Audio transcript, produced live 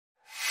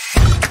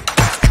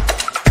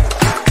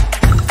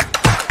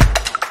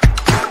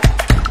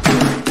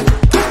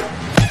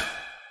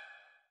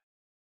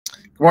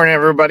Good morning,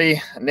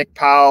 everybody. Nick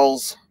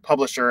Powell's,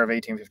 publisher of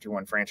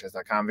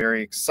 1851franchise.com.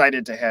 Very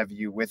excited to have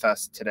you with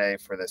us today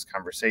for this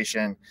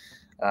conversation.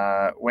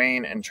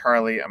 Wayne and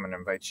Charlie, I'm going to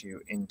invite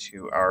you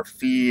into our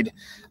feed.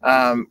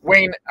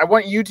 Wayne, I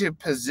want you to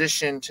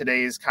position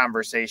today's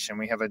conversation.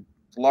 We have a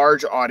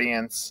large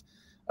audience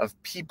of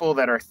people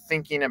that are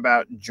thinking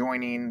about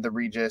joining the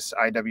Regus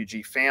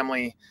IWG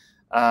family,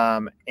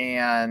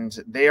 and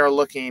they are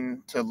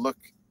looking to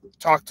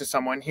talk to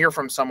someone, hear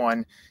from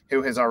someone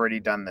who has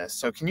already done this.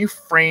 So can you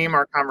frame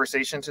our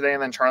conversation today?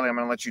 And then Charlie, I'm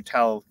going to let you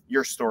tell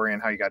your story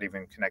and how you got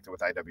even connected with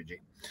IWG.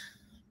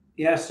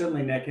 Yeah,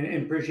 certainly, Nick,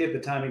 and appreciate the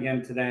time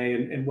again today.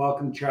 And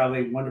welcome,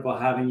 Charlie. Wonderful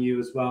having you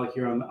as well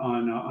here on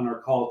our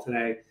call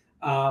today.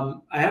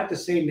 I have to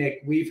say,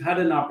 Nick, we've had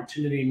an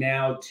opportunity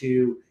now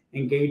to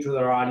engage with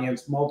our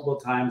audience multiple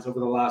times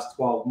over the last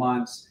 12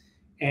 months.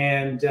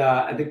 And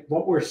I think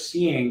what we're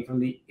seeing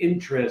from the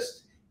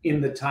interest in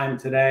the time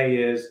today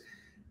is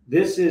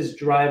this is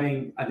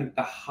driving, I think,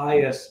 the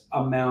highest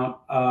amount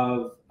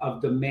of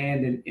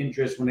demand and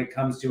interest when it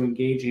comes to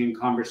engaging in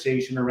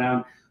conversation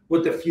around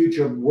what the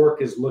future of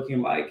work is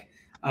looking like.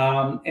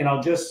 And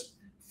I'll just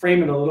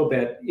frame it a little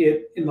bit.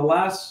 In the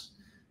last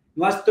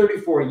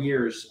 34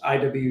 years,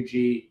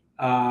 IWG,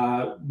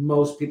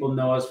 most people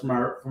know us from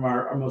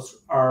our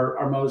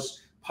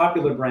most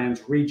popular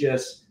brands,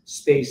 Regus,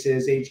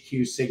 Spaces,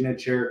 HQ,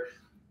 Signature.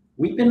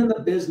 We've been in the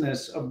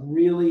business of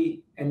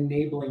really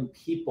enabling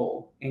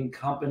people and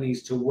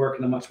companies to work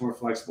in a much more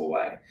flexible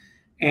way.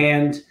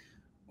 And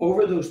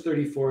over those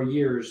 34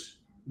 years,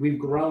 we've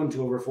grown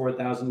to over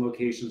 4,000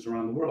 locations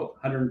around the world,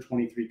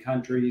 123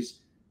 countries,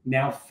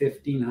 now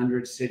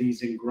 1,500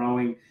 cities and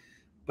growing.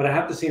 But I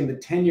have to say, in the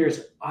 10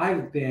 years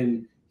I've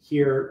been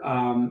here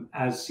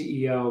as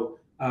CEO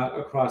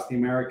across the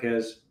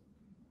Americas,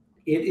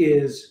 it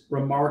is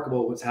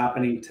remarkable what's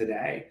happening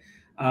today.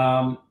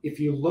 If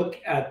you look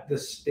at the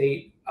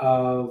state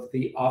of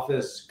the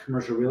office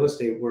commercial real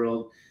estate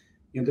world,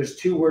 there's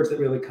two words that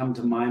really come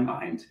to my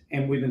mind.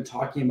 And we've been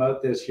talking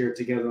about this here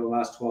together the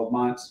last 12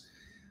 months.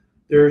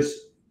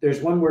 There's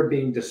one word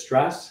being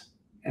distress,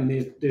 and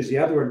there's the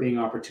other word being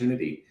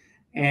opportunity.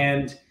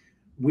 And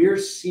we're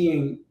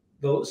seeing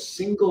the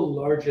single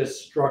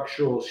largest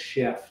structural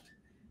shift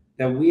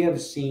that we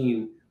have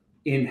seen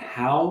in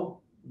how,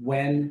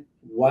 when,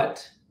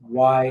 what,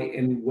 why,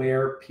 and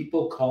where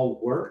people call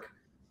work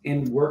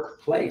and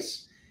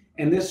workplace.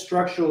 And this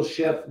structural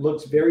shift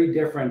looks very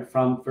different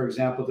from, for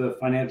example, the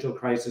financial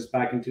crisis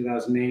back in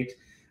 2008,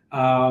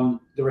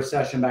 the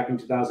recession back in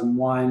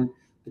 2001,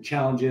 the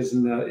challenges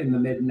in the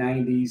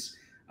mid-90s.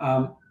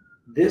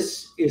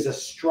 This is a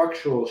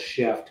structural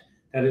shift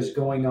that is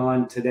going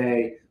on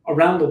today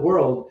around the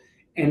world,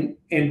 and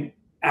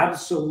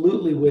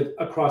absolutely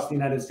across the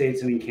United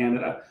States and in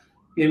Canada,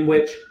 in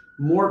which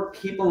more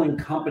people and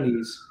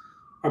companies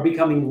are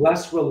becoming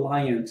less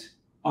reliant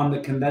on the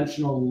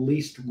conventional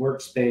leased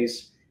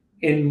workspace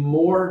and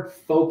more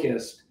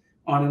focused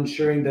on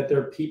ensuring that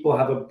their people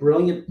have a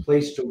brilliant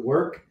place to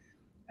work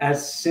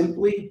as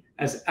simply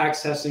as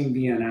accessing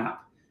via an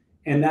app.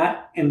 And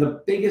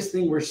the biggest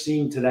thing we're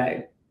seeing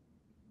today,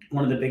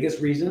 one of the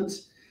biggest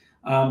reasons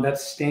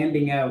that's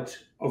standing out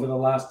over the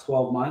last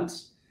 12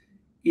 months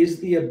is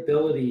the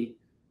ability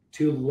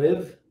to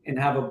live and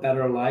have a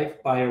better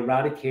life by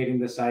eradicating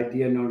this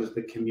idea known as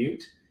the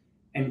commute.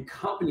 And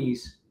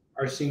companies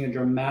are seeing a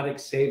dramatic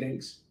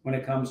savings when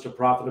it comes to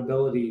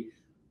profitability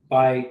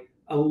by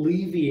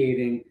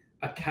alleviating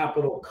a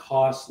capital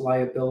cost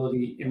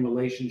liability in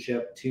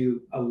relationship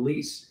to a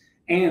lease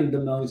and the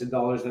millions of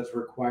dollars that's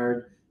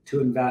required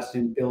to invest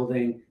in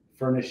building,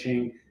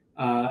 furnishing,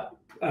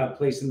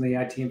 placing the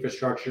IT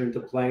infrastructure into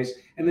place,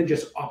 and then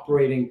just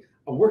operating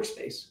a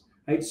workspace,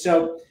 right?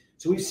 So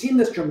we've seen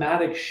this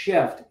dramatic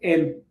shift,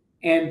 and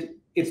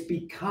it's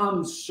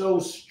become so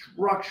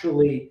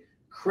structurally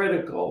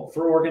critical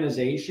for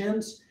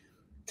organizations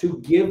to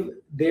give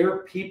their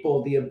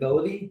people the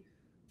ability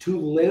to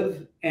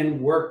live and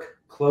work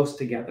close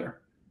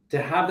together,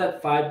 to have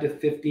that 5 to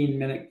 15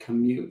 minute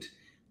commute,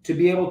 to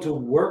be able to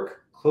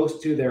work close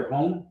to their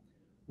home,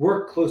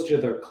 work close to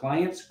their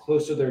clients,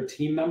 close to their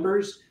team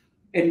members,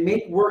 and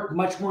make work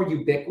much more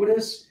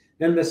ubiquitous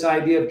than this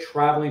idea of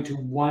traveling to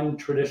one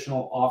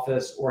traditional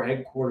office or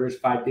headquarters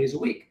 5 days a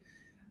week.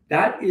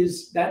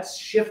 That's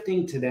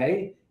shifting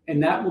today,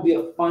 and that will be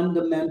a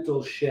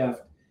fundamental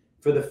shift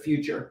for the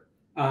future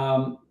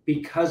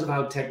because of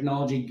how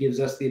technology gives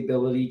us the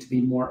ability to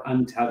be more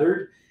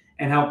untethered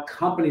and how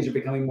companies are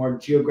becoming more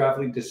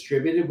geographically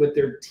distributed with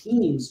their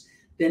teams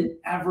than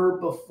ever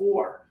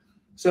before.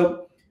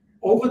 So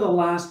over the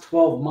last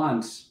 12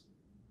 months,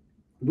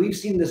 we've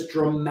seen this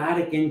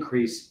dramatic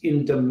increase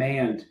in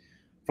demand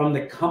from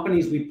the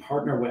companies we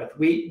partner with.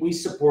 We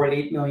support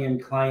 8 million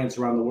clients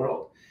around the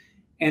world.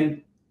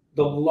 And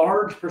the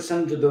large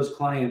percentage of those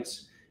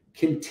clients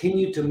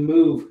continue to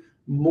move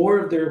more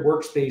of their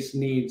workspace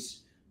needs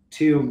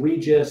to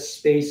Regus,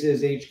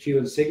 Spaces, HQ,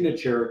 and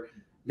Signature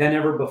than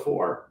ever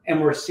before. And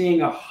we're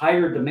seeing a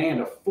higher demand,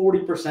 a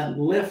 40%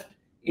 lift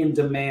in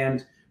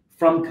demand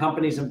from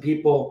companies and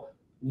people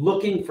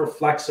looking for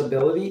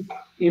flexibility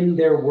in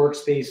their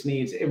workspace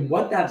needs. And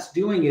what that's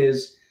doing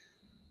is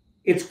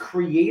it's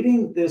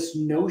creating this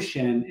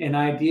notion and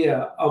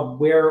idea of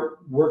where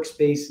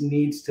workspace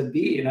needs to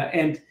be.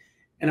 And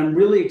I'm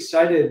really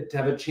excited to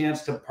have a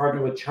chance to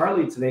partner with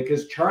Charlie today,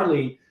 because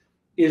Charlie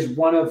is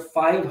one of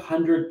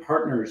 500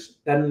 partners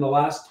that in the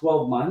last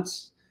 12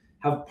 months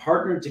have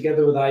partnered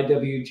together with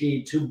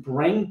IWG to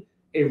bring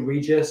a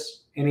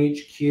Regus, an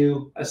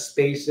HQ, a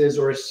Spaces,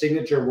 or a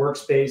signature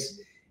workspace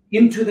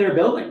into their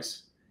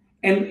buildings.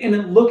 And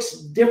it looks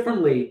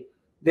differently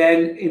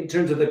than in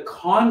terms of the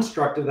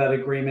construct of that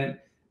agreement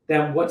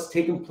than what's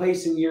taken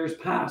place in years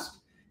past.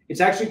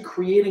 It's actually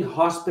creating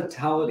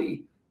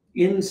hospitality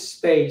in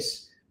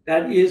space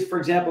that is, for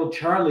example,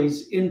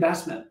 Charlie's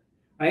investment,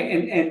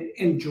 right?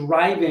 And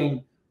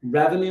driving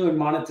revenue and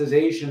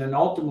monetization and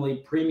ultimately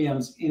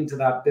premiums into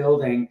that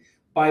building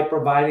by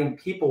providing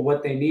people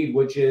what they need,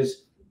 which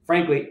is,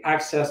 frankly,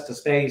 access to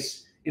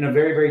space in a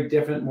very, very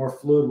different, more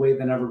fluid way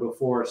than ever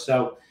before.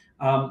 So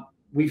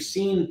we've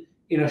seen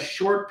in a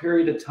short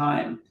period of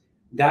time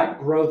that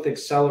growth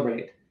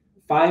accelerate.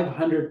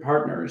 500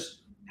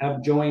 partners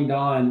have joined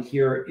on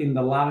here in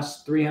the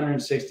last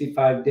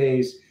 365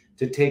 days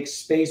to take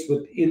space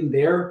within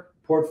their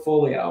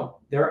portfolio,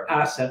 their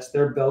assets,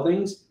 their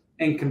buildings,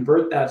 and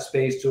convert that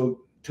space to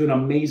an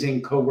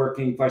amazing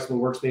co-working flexible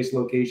workspace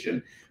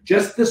location.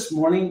 Just this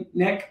morning,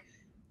 Nick,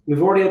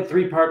 we've already had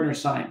 3 partners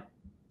sign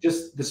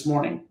just this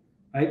morning,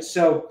 right?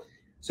 So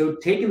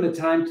taking the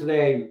time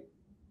today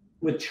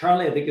with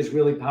Charlie, I think, is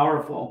really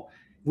powerful.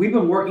 We've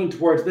been working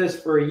towards this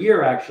for a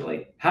year,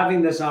 actually,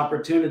 having this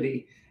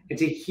opportunity, and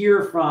to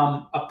hear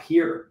from a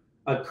peer,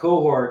 a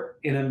cohort,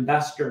 an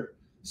investor,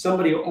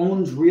 somebody who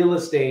owns real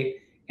estate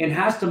and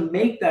has to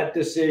make that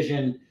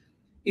decision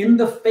in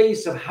the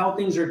face of how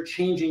things are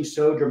changing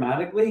so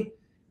dramatically,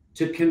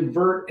 to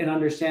convert and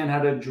understand how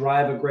to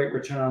drive a great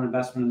return on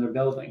investment in their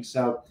building.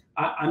 So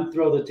I'm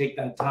thrilled to take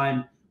that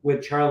time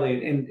with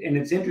Charlie. And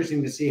it's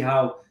interesting to see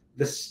how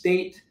the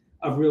state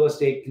of real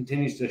estate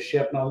continues to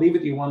shift. And I'll leave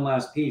with you one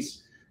last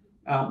piece.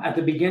 At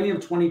the beginning of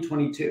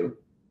 2022,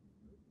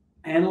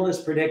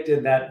 analysts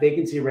predicted that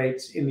vacancy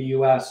rates in the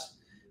US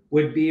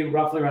would be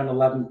roughly around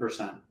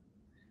 11%,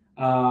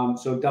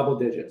 so double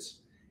digits.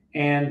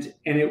 And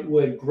it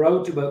would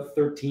grow to about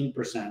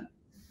 13%.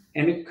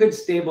 And it could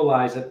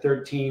stabilize at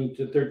 13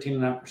 to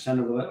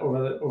 13.5%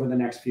 over the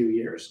next few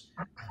years.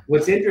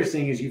 What's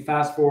interesting is you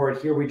fast forward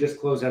here, we just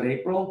closed out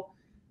April,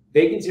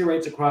 vacancy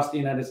rates across the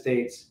United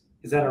States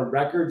is at a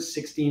record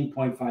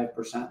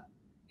 16.5%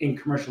 in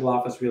commercial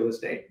office real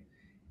estate.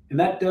 And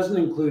that doesn't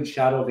include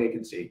shadow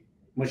vacancy.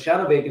 What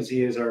shadow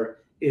vacancy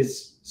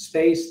is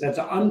space that's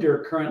under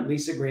current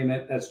lease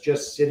agreement that's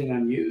just sitting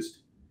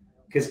unused,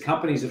 because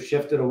companies have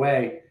shifted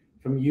away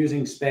from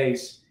using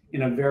space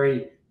in a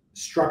very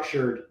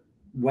structured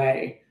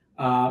way.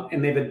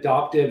 And they've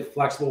adopted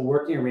flexible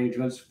working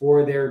arrangements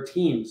for their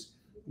teams,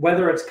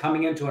 whether it's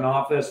coming into an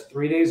office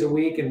 3 days a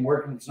week and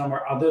working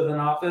somewhere other than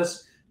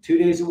office 2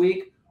 days a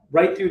week,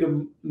 right through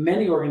to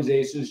many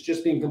organizations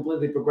just being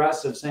completely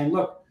progressive, saying,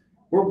 look,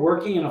 we're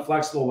working in a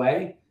flexible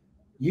way.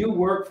 You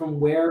work from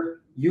where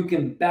you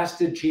can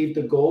best achieve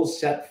the goals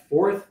set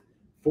forth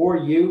for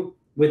you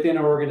within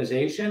our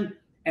organization.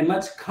 And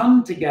let's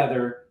come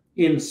together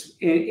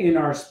in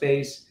our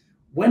space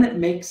when it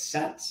makes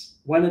sense,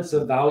 when it's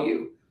of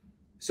value.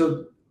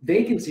 So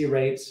vacancy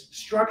rates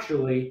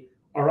structurally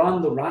are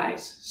on the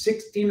rise.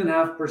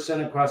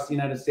 16.5% across the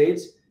United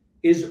States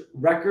is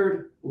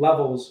record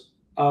levels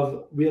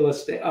of real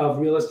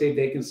estate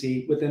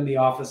vacancy within the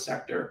office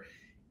sector.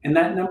 And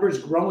that number is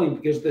growing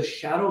because the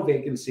shadow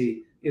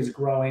vacancy is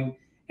growing.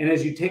 And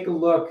as you take a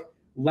look,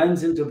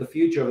 lens into the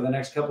future over the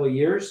next couple of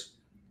years,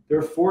 there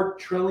are $4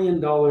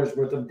 trillion worth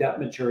of debt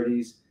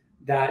maturities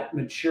that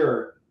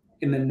mature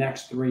in the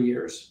next 3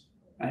 years,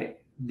 right?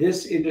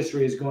 This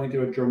industry is going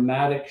through a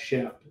dramatic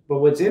shift. But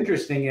what's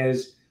interesting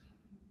is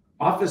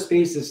office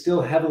space is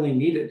still heavily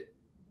needed.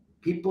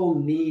 People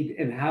need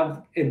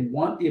and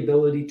want the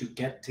ability to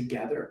get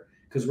together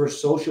because we're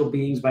social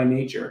beings by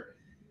nature.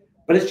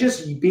 But it's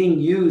just being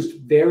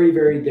used very,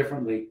 very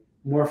differently,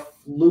 more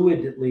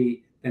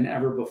fluidly than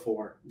ever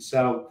before.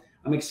 So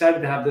I'm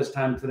excited to have this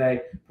time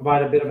today,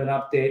 provide a bit of an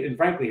update, and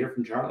frankly, hear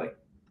from Charlie.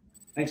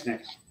 Thanks,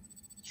 Nick.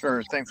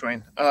 Sure. Thanks,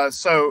 Wayne.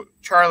 So,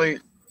 Charlie,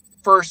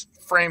 first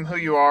frame who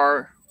you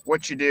are,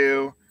 what you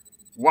do,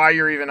 why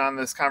you're even on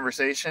this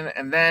conversation.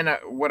 And then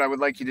what I would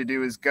like you to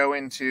do is go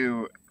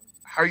into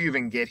how you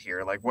even get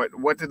here. Like,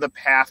 what did the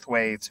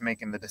pathway to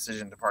making the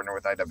decision to partner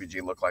with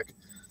IWG look like?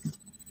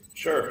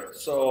 Sure.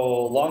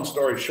 So long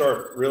story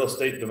short, real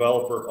estate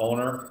developer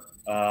owner,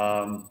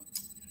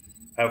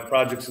 have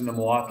projects in the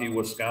Milwaukee,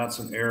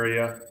 Wisconsin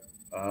area.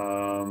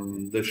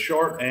 The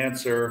short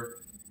answer,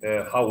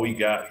 how we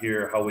got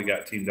here, how we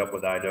got teamed up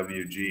with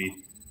IWG.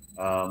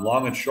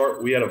 Long and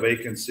short, we had a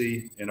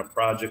vacancy in a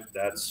project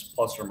that's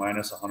plus or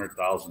minus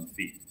 100,000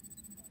 feet.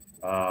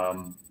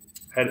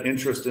 Had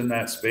interest in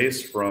that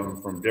space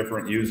from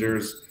different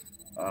users.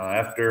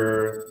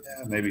 After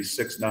maybe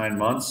 6-9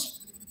 months,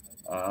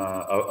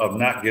 of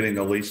not getting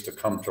the lease to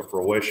come to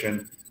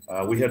fruition.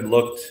 We had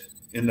looked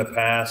in the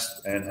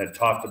past and had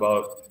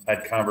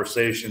had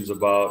conversations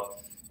about,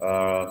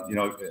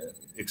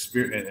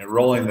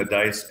 rolling the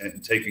dice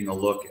and taking a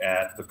look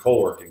at the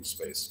co-working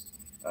space.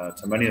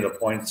 To many of the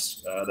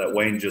points that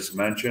Wayne just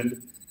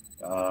mentioned,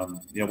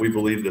 we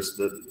believe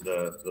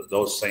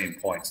those same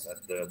points,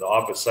 that the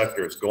office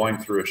sector is going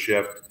through a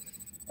shift.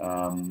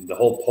 The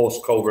whole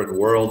post-COVID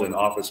world in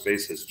office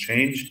space has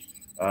changed.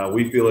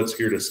 We feel it's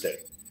here to stay.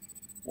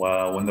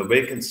 Well, when the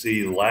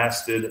vacancy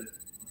lasted,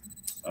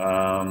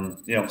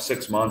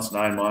 6 months,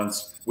 9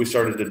 months, we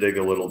started to dig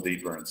a little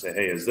deeper and say,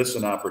 hey, is this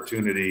an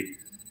opportunity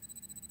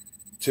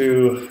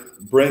to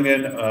bring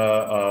in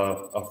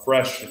a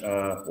fresh,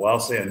 I'll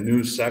say a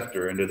new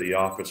sector into the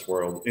office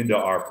world, into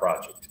our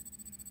project?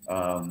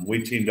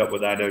 We teamed up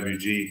with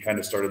IWG, kind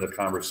of started the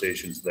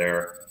conversations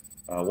there.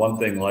 One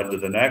thing led to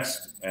the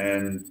next,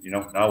 and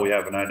now we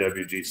have an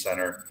IWG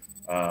center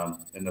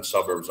in the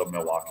suburbs of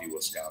Milwaukee,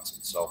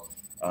 Wisconsin. So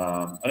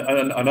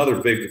another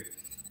big,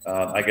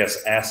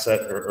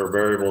 asset or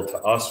variable to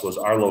us was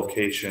our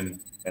location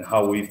and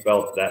how we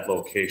felt that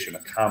location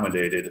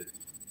accommodated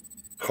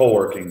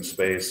co-working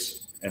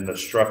space and the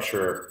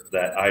structure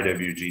that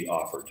IWG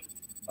offered.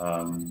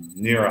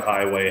 Near a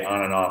highway,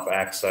 on and off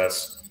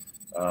access,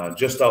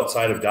 just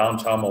outside of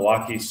downtown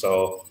Milwaukee.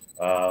 So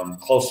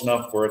close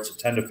enough where it's a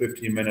 10 to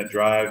 15 minute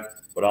drive,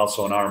 but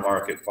also in our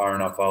market, far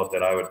enough out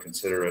that I would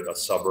consider it a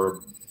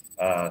suburb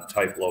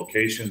type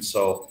location.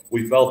 So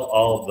we felt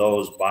all of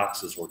those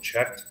boxes were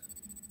checked.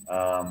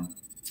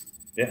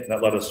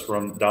 That led us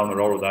from down the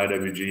road with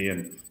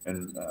IWG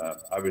and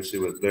obviously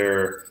with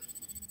their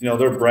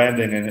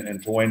branding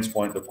and to Wayne's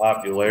point, the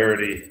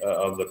popularity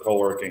of the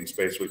co-working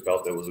space, we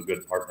felt it was a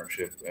good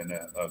partnership and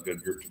a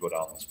good group to go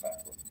down this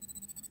pathway.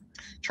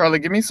 Charlie,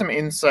 give me some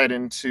insight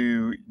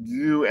into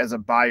you as a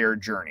buyer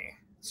journey.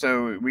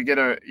 So you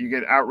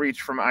get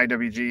outreach from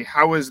IWG.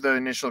 How was the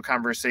initial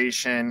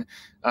conversation,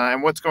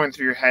 and what's going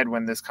through your head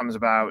when this comes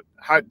about?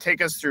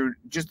 Take us through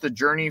just the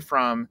journey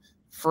from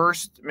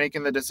first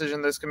making the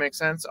decision this can make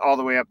sense all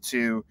the way up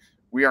to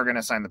we are going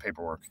to sign the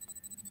paperwork.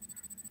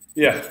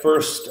 Yeah,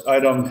 first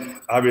item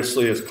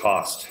obviously is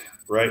cost,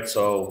 right?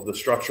 So the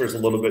structure is a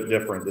little bit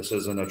different. This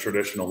isn't a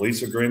traditional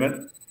lease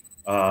agreement.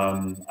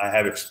 I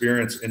have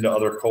experience into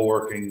other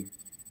co-working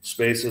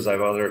spaces. I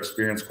have other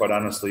experience, quite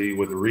honestly,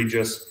 with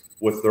Regus,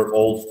 with their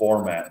old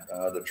format,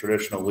 the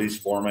traditional lease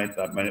format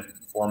that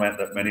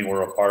many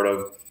were a part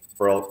of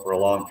for a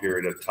long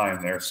period of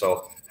time there.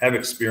 So have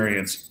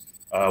experience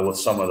with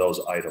some of those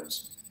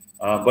items.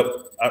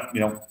 But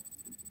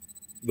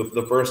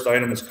the first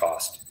item is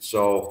cost.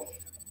 So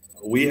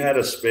we had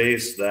a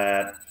space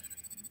that,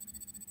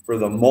 for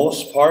the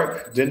most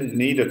part, didn't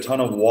need a ton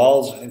of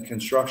walls and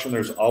construction.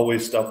 There's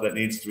always stuff that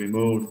needs to be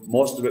moved.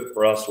 Most of it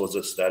for us was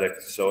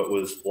aesthetic. So it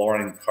was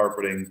flooring,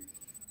 carpeting,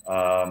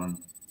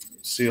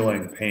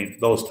 ceiling, paint,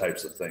 those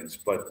types of things.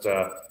 But,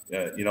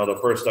 the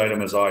first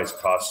item is always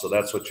cost. So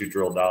that's what you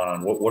drill down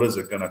on. What is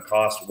it going to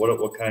cost?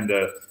 What kind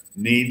of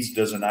needs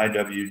does an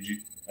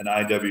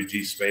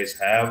IWG space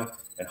have?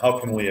 And how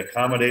can we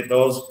accommodate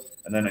those?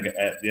 And then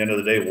at the end of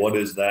the day, what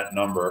is that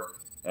number,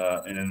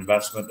 an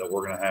investment that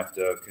we're going to have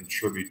to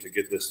contribute to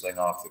get this thing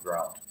off the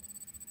ground?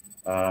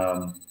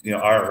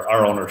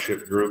 Our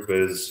ownership group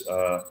is,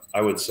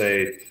 I would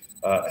say,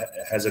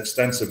 has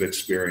extensive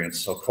experience.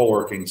 So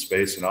co-working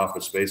space and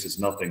office space is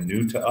nothing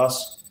new to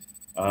us.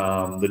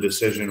 The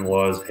decision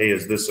was, hey,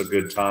 is this a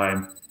good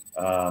time?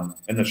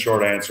 And the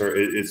short answer,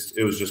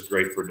 it was just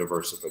great for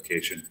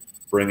diversification,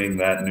 bringing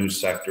that new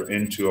sector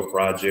into a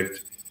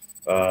project,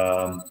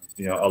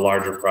 a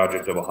larger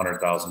project of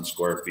 100,000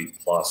 square feet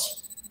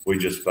plus, we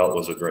just felt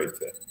was a great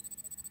fit.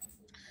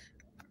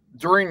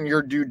 During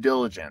your due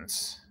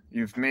diligence,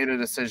 you've made a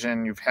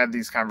decision, you've had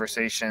these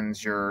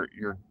conversations, you're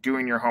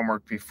doing your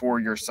homework before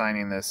you're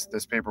signing this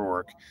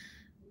paperwork.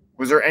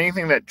 Was there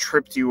anything that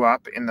tripped you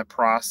up in the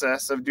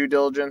process of due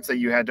diligence that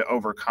you had to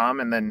overcome?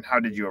 And then how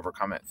did you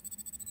overcome it?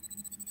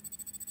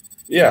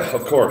 Yeah,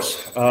 of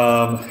course.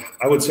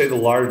 I would say the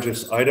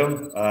largest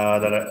item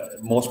that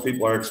most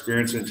people are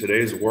experiencing in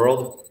today's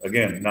world,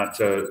 again, not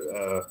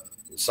to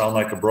sound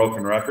like a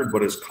broken record,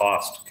 but is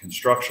cost,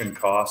 construction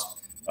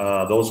cost.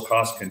 Those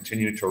costs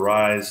continue to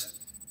rise.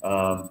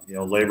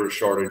 Labor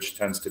shortage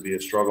tends to be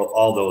a struggle,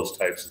 all those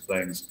types of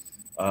things.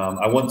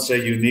 I wouldn't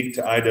say unique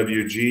to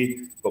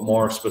IWG, but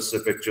more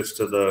specific just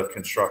to the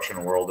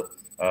construction world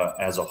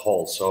as a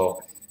whole.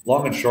 So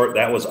long and short,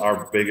 that was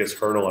our biggest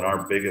hurdle and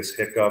our biggest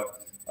hiccup.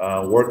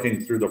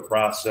 Working through the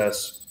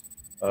process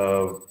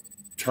of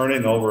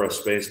turning over a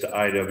space to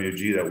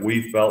IWG that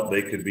we felt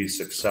they could be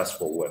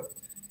successful with.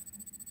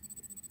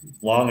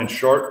 Long and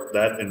short,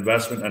 that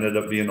investment ended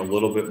up being a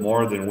little bit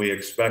more than we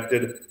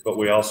expected, but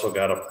we also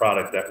got a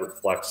product that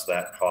reflects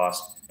that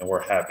cost, and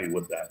we're happy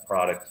with that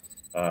product.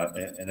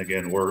 And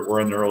again, we're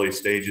in the early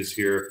stages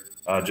here,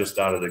 just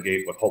out of the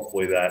gate, but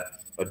hopefully that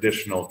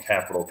additional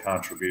capital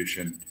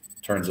contribution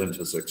turns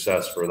into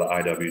success for the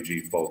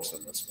IWG folks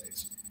in this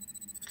space.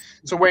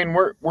 So Wayne,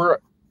 we're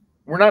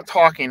we're not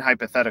talking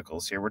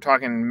hypotheticals here. We're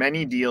talking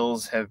many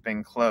deals have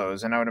been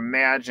closed, and I would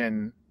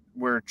imagine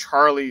where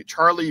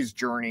Charlie's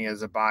journey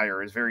as a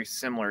buyer is very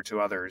similar to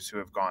others who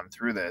have gone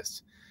through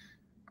this.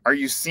 Are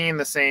you seeing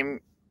the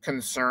same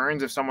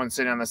concerns if someone's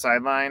sitting on the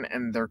sideline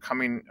and they're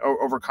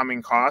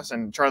overcoming costs?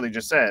 And Charlie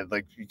just said,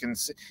 like, he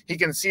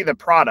can see the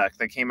product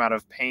that came out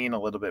of pain a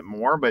little bit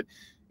more, but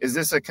is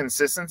this a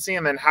consistency?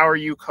 And then how are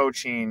you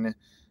coaching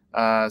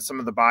some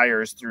of the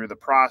buyers through the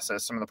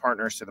process, some of the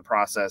partners through the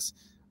process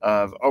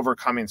of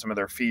overcoming some of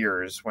their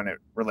fears when it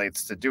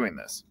relates to doing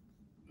this?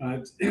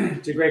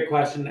 It's a great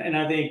question, and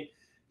I think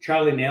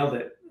Charlie nailed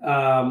it.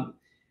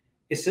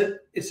 It's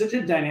such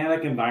a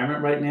dynamic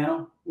environment right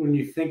now. When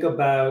you think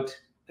about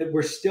that,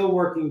 we're still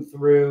working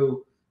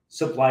through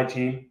supply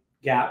chain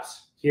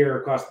gaps here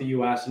across the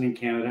U.S. and in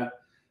Canada.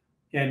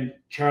 And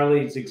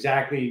Charlie's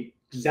exactly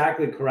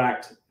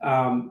correct.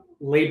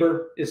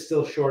 Labor is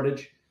still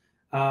shortage,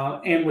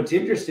 and what's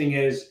interesting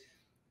is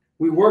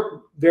we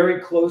work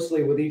very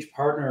closely with each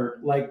partner,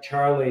 like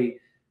Charlie,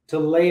 to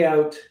lay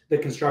out the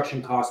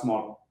construction cost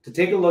model, to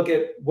take a look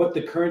at what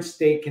the current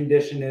state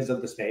condition is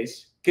of the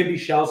space. It could be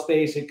shell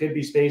space. It could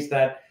be space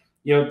that,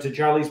 to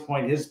Charlie's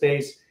point, his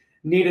space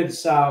needed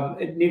some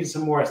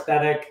more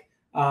aesthetic,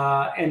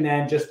 and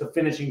then just the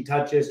finishing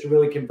touches to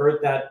really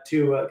convert that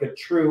to a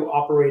true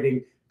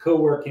operating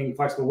co-working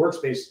flexible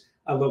workspace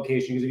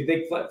location. Because if you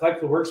think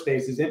flexible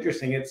workspace is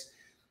interesting,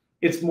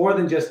 it's more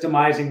than just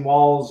demising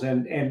walls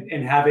and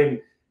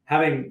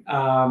having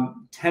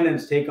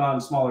tenants take on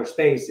smaller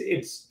space.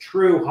 It's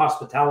true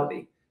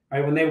hospitality,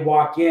 right? When they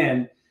walk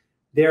in,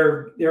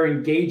 they're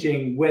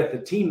engaging with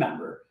a team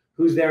member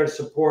who's there to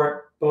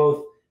support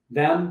both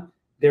them,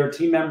 their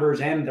team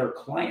members, and their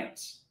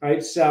clients,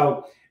 right?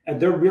 So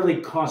they're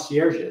really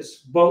concierges,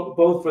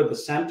 both for the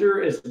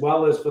center as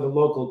well as for the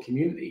local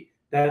community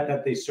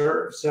that they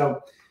serve.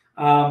 So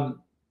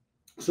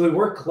we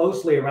work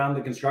closely around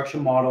the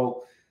construction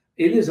model.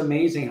 It is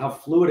amazing how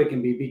fluid it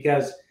can be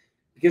because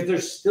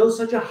there's still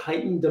such a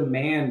heightened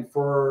demand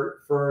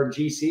for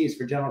GCs,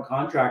 for general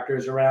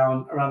contractors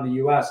around the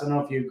U.S. I don't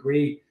know if you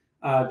agree,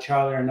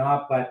 Charlie, or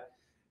not, but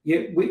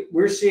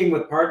we're seeing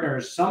with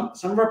partners, some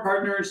of our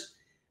partners,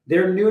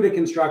 they're new to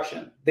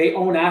construction. They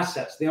own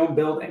assets, they own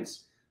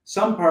buildings.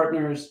 Some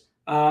partners,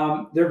 they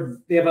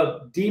have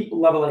a deep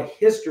level of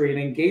history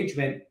and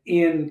engagement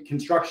in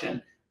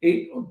construction,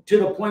 to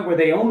the point where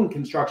they own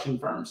construction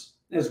firms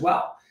as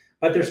well.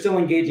 But they're still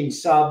engaging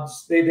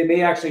subs. They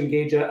may actually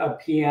engage a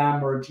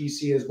PM or a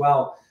GC as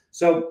well.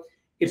 So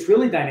it's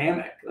really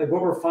dynamic. Like,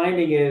 what we're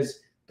finding is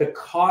the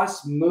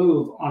costs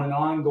move on an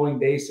ongoing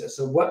basis.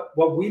 So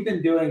what we've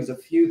been doing is a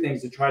few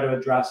things to try to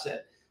address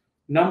it.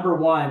 Number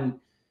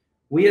one,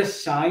 we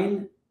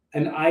assign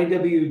an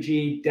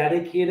IWG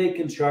dedicated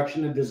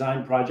construction and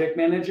design project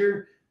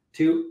manager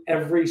to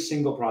every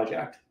single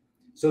project.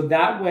 So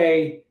that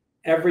way,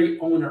 every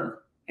owner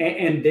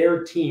and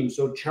their team,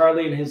 so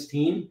Charlie and his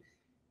team,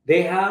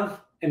 they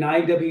have an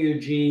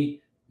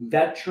IWG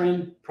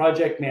veteran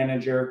project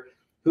manager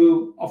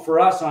who, for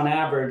us on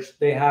average,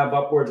 they have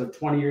upwards of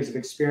 20 years of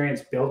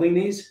experience building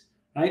these,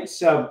 right?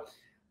 So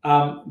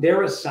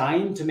they're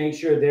assigned to make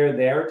sure they're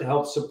there to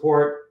help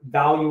support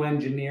value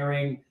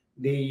engineering,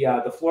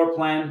 the floor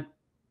plan,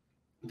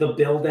 the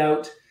build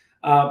out,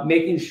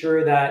 making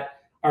sure that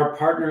our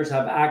partners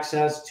have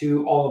access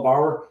to all of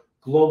our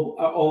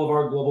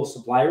global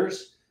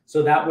suppliers.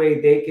 So that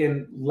way they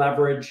can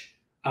leverage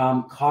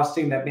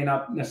costing that may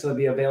not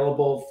necessarily be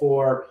available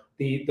for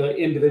the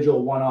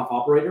individual one-off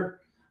operator.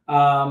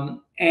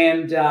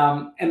 And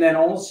then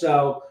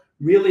also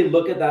really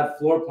look at that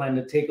floor plan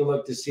to take a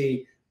look to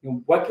see,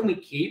 what can we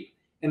keep,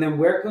 and then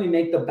where can we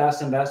make the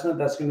best investment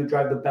that's going to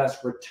drive the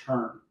best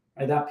return,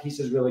 right? That piece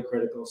is really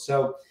critical.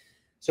 So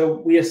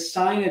we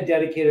assign a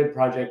dedicated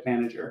project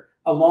manager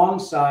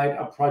alongside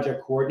a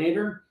project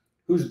coordinator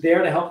who's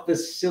there to help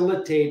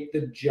facilitate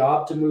the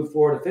job to move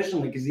forward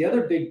efficiently. Because the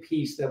other big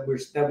piece that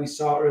we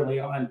saw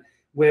early on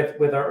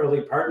with our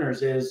early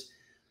partners is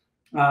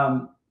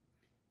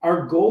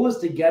our goal is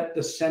to get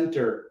the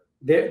center,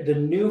 the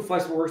new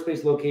flexible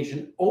workspace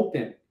location,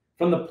 open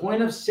from the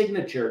point of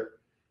signature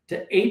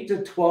to 8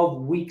 to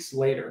 12 weeks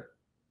later.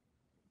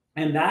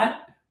 And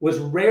that was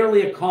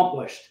rarely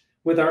accomplished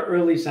with our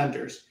early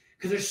centers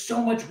because there's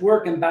so much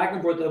work and back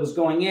and forth that was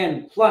going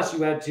in. Plus,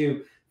 you had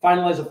to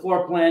finalize a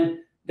floor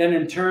plan, then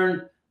in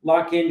turn,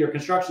 lock in your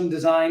construction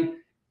design,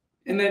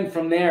 and then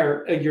from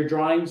there, your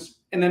drawings,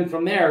 and then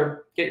from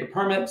there, get your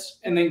permits,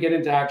 and then get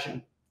into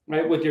action,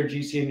 right, with your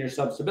GC and your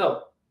subs to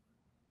build.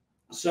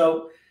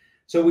 So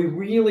we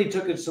really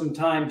took some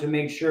time to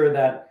make sure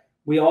that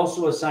we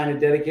also assign a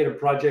dedicated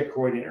project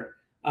coordinator.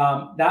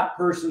 That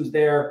person's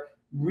there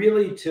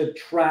really to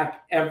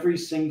track every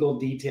single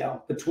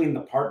detail between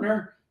the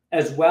partner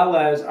as well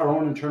as our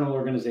own internal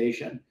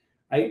organization,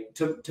 right?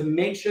 To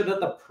make sure that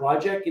the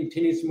project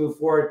continues to move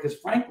forward. Because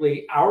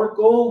frankly, our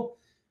goal,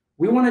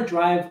 we want to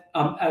drive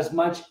as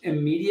much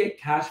immediate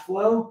cash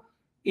flow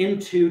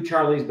into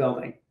Charlie's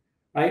building,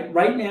 right?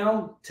 Right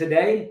now,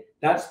 today,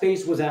 that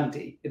space was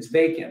empty. It's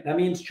vacant. That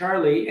means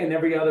Charlie and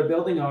every other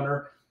building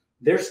owner,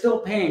 they're still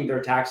paying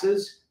their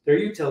taxes, their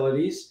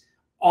utilities,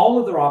 all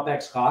of their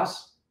OPEX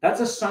costs. That's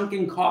a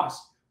sunken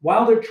cost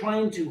while they're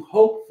trying to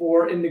hope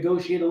for and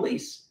negotiate a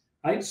lease,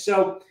 right?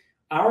 So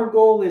our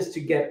goal is to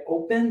get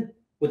open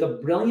with a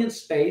brilliant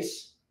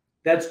space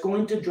that's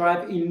going to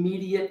drive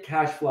immediate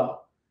cash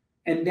flow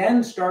and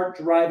then start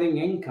driving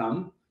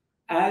income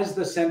as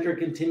the center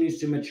continues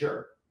to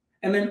mature.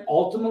 And then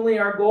ultimately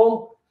our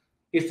goal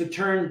is to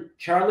turn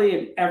Charlie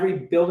and every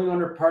building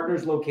owner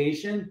partner's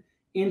location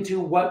into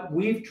what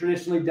we've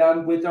traditionally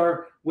done with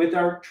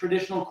our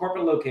traditional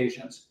corporate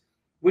locations,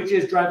 which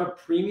is drive a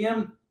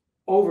premium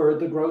over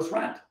the gross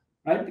rent,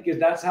 right? Because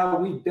that's how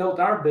we've built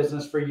our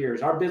business for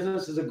years. Our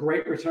business is a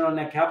great return on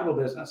net capital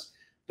business.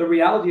 The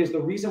reality is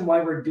the reason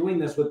why we're doing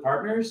this with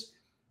partners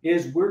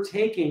is we're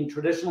taking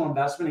traditional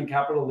investment in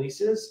capital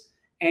leases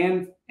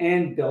and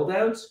build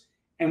outs,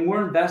 and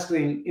we're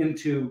investing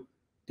into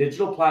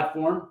digital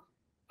platform,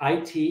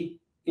 IT,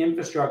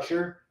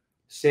 infrastructure,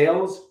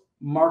 sales,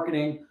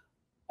 marketing,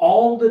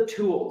 all the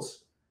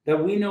tools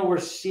that we know we're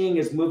seeing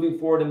is moving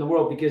forward in the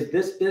world, because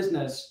this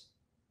business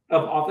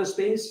of office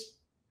space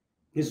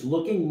is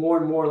looking more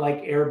and more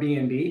like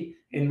Airbnb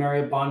and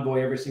Marriott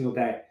Bonvoy every single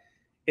day.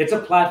 It's a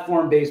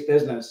platform-based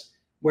business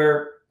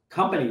where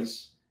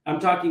companies, I'm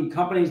talking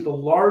companies, the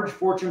large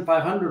Fortune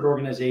 500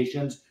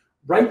 organizations,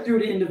 right through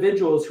to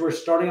individuals who are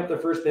starting up their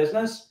first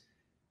business,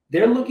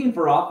 they're looking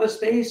for office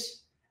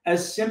space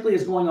as simply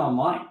as going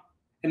online.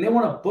 And they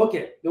want to book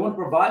it. They want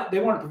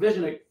to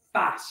provision it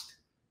fast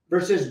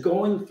versus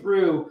going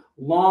through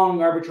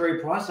long arbitrary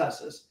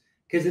processes,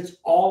 because it's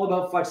all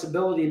about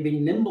flexibility and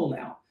being nimble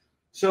now.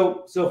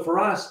 So for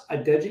us, a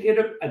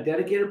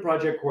dedicated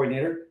project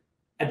coordinator,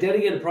 a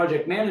dedicated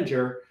project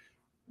manager,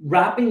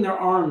 wrapping their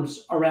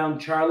arms around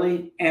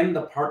Charlie and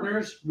the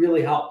partners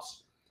really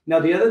helps. Now,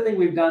 the other thing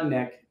we've done,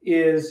 Nick,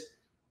 is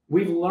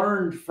we've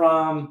learned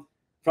from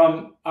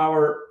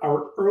our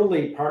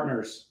early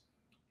partners,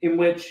 in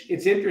which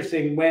it's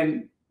interesting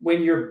when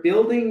you're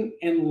building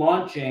and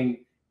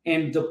launching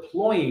and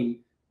deploying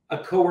a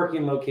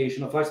co-working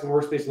location, a flexible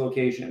workspace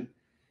location.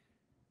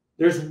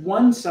 There's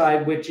one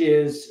side, which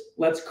is,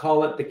 let's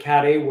call it the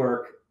Cat A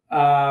work,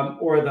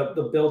 or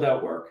the build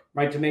out work,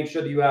 right? To make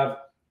sure that you have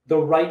the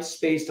right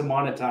space to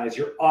monetize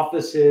your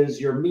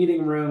offices, your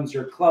meeting rooms,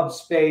 your club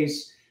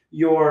space,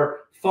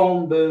 your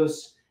phone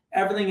booths,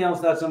 everything else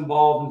that's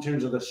involved in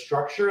terms of the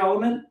structure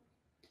element.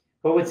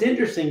 But what's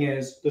interesting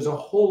is there's a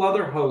whole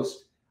other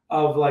host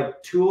of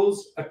like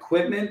tools,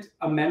 equipment,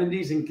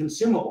 amenities, and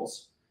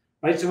consumables,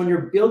 right? So when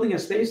you're building a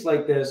space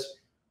like this,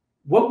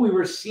 what we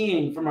were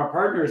seeing from our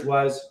partners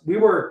was we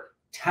were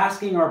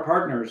tasking our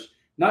partners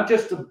not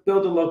just to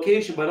build a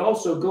location, but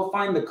also go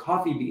find the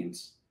coffee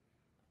beans.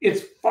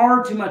 It's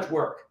far too much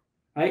work,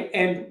 right?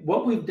 And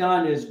what we've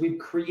done is we're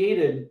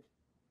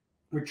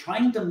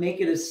trying to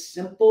make it as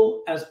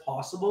simple as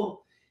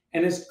possible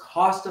and as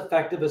cost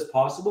effective as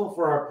possible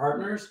for our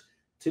partners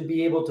to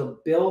be able to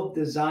build,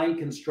 design,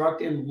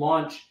 construct, and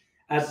launch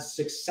as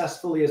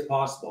successfully as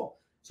possible.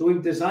 So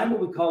we've designed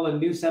what we call a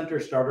new center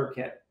starter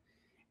kit.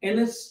 And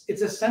it's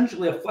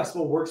essentially a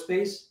flexible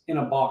workspace in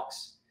a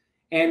box.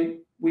 And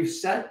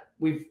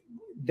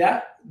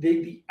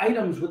the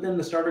items within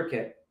the starter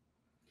kit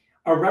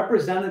are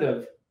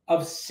representative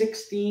of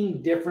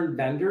 16 different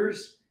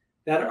vendors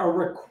that are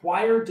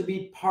required to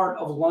be part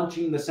of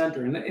launching the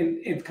center. And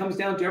it comes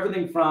down to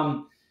everything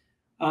from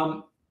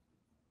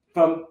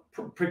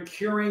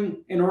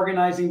procuring and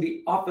organizing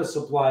the office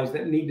supplies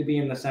that need to be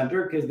in the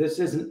center, because this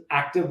is an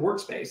active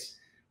workspace,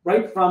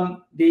 right?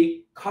 From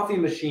the coffee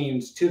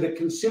machines to the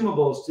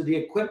consumables to the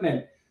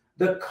equipment,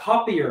 the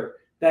copier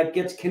that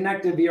gets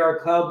connected via our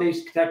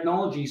cloud-based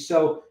technology.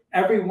 So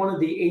every one of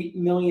the 8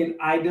 million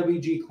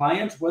IWG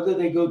clients, whether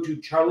they go to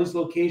Charlie's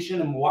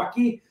location in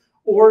Milwaukee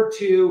or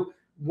to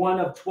one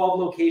of 12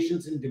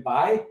 locations in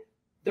Dubai,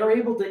 they're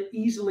able to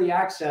easily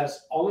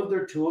access all of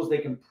their tools. They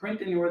can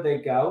print anywhere they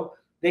go.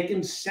 They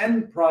can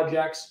send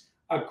projects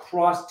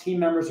across team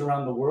members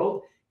around the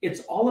world. It's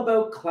all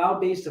about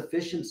cloud-based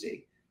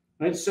efficiency,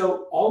 right?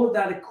 So all of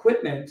that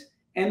equipment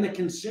and the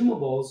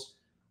consumables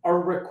are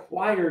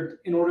required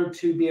in order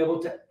to be able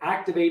to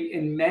activate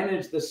and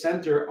manage the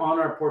center on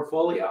our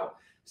portfolio.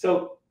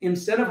 So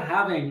instead of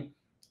having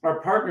our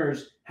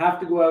partners have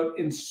to go out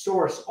and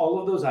source all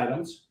of those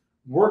items,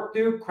 work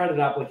through credit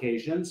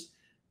applications,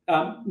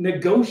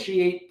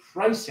 negotiate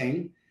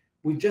pricing,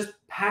 we just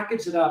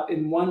package it up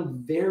in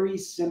one very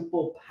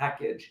simple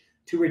package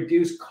to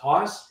reduce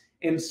costs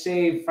and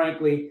save,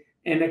 frankly,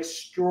 an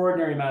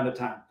extraordinary amount of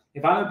time.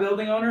 If I'm a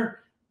building owner,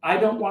 I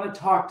don't want to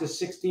talk to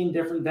 16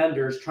 different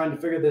vendors trying to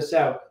figure this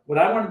out. What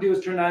I want to do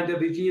is turn to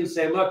IWG and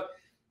say, look,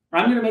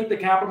 I'm going to make the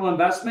capital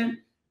investment.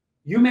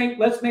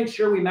 Let's make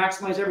sure we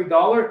maximize every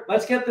dollar.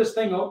 Let's get this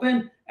thing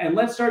open and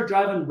let's start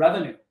driving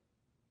revenue.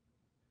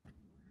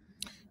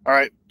 All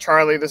right,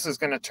 Charlie, this is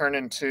going to turn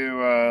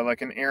into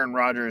like an Aaron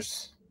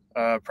Rodgers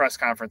press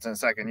conference in a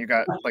second. You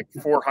got like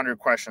 400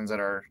 questions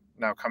that are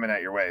now coming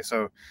at your way.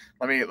 So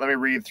let me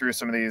read through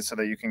some of these so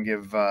that you can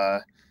give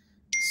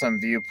some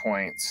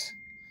viewpoints.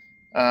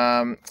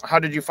 How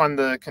did you fund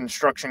the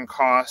construction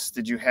costs?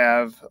 Did you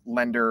have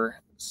lender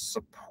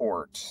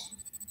support?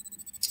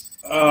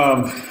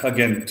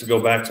 Again, to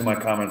go back to my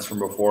comments from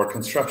before,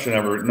 construction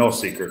no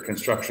secret.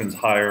 Construction's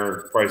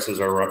higher. Prices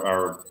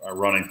are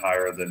running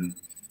higher than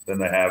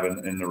they have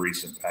in the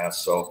recent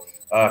past. So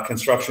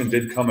construction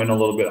did come in a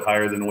little bit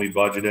higher than we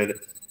budgeted.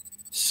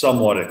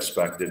 Somewhat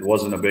expected.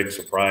 Wasn't a big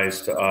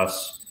surprise to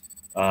us.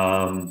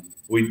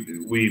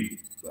 We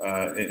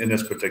in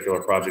this particular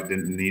project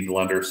didn't need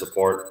lender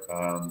support.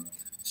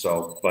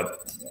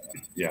 But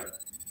yeah.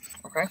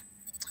 Okay.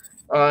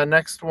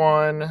 Next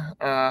one,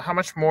 how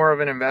much more of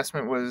an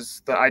investment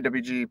was the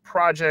IWG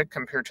project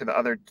compared to the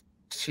other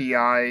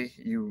TI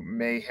you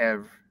may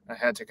have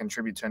had to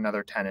contribute to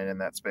another tenant in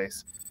that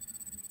space?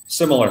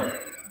 Similar.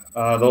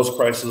 Those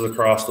prices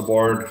across the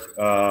board,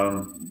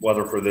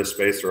 whether for this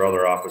space or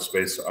other office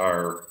space,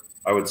 are,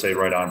 I would say,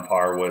 right on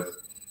par with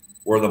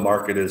where the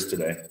market is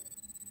today.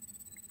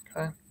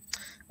 Okay.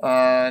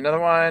 Another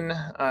one,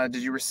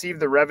 did you receive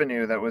the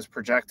revenue that was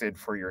projected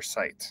for your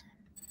site?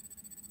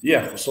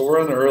 Yeah, so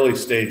we're in the early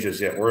stages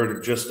yet. We're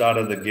just out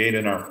of the gate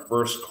in our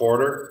first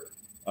quarter.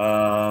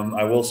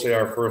 I will say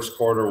our first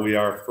quarter, we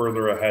are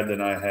further ahead than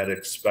I had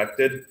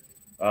expected.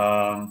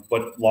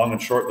 But long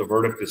and short, the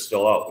verdict is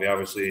still out. We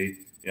obviously,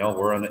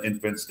 we're in the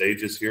infant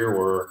stages here.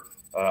 We're,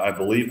 I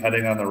believe,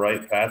 heading on the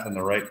right path in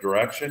the right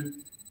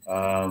direction.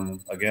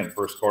 Again,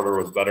 first quarter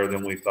was better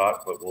than we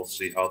thought, but we'll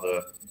see how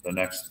the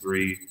next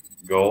three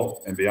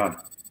go and beyond.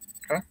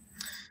 Okay.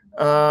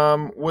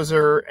 Was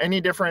there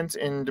any difference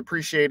in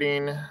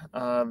depreciating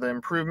the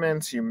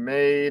improvements you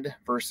made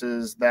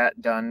versus that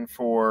done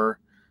for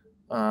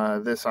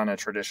this on a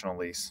traditional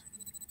lease?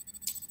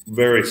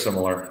 Very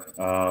similar.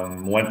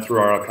 Went through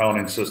our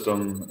accounting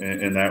system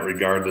in that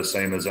regard, the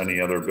same as any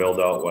other build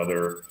out,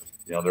 whether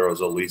there was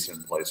a lease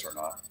in place or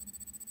not.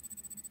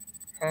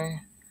 Okay.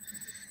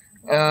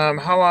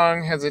 How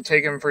long has it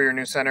taken for your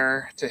new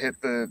center to hit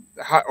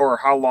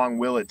how long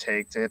will it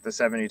take to hit the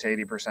 70 to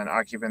 80%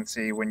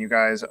 occupancy? When you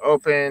guys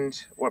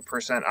opened, what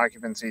percent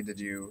occupancy did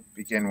you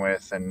begin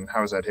with, and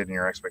how is that hitting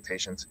your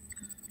expectations?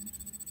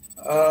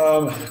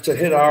 To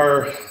hit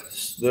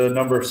the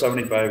number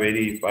 75,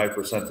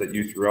 85% that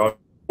you threw out,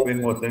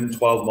 within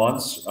 12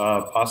 months,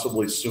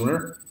 possibly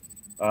sooner.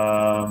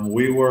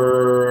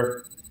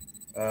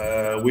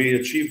 We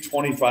achieved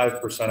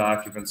 25%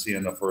 occupancy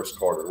in the first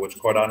quarter, which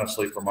quite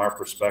honestly, from our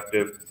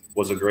perspective,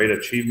 was a great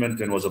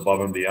achievement and was above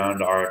and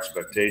beyond our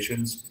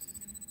expectations.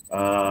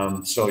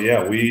 So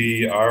yeah,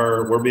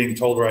 we're being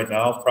told right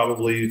now,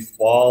 probably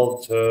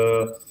fall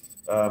to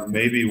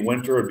maybe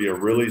winter would be a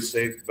really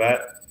safe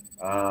bet.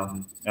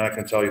 And I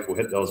can tell you, if we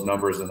hit those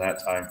numbers in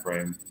that time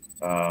frame,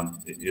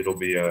 it'll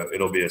be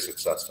a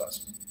success to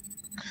us.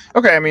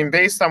 Okay, I mean,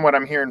 based on what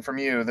I'm hearing from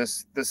you,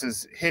 this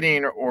is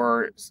hitting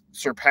or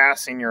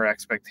surpassing your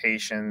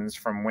expectations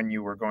from when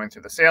you were going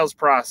through the sales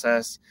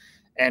process.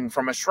 And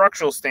from a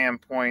structural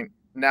standpoint,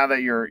 now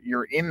that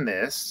you're in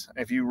this,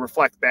 if you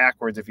reflect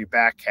backwards, if you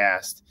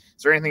backcast,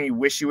 is there anything you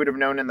wish you would have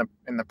known in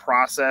the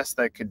process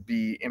that could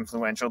be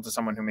influential to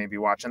someone who may be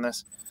watching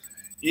this?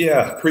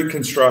 Yeah,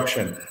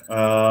 pre-construction. There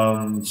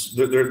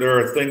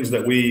are things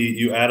that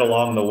you add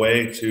along the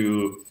way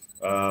to,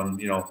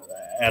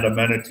 add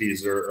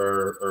amenities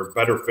or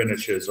better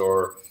finishes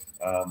or,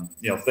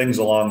 things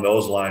along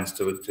those lines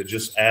to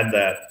just add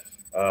that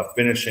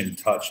finishing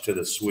touch to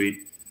the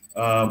suite.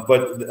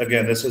 But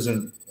again, this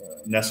isn't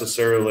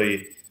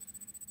necessarily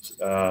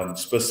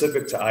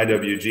specific to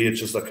IWG. It's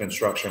just the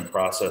construction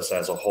process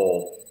as a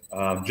whole.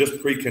 Just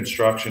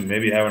pre-construction,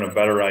 maybe having a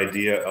better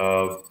idea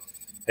of,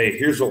 hey,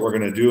 here's what we're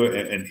going to do,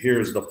 and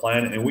here's the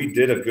plan. And we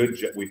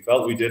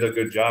felt we did a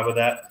good job of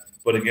that.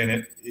 But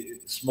again,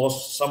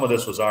 some of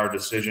this was our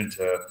decision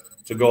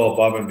to go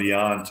above and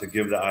beyond to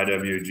give the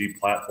IWG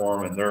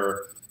platform and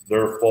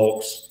their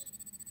folks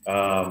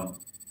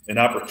an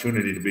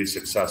opportunity to be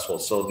successful.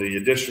 So the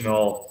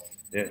additional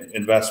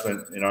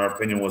investment, in our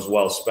opinion, was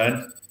well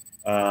spent.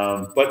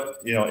 But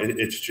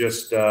it's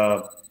just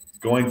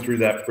going through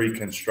that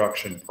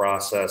pre-construction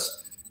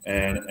process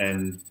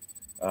and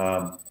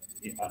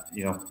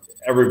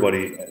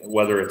everybody,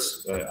 whether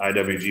it's an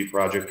IWG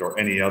project or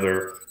any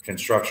other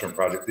construction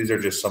project, these are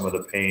just some of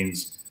the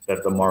pains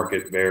that the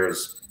market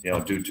bears,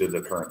 due to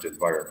the current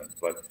environment.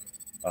 But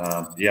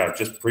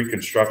just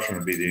pre-construction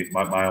would be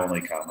my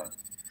only comment.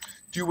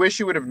 Do you wish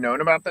you would have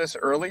known about this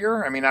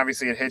earlier? I mean,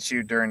 obviously it hits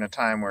you during a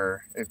time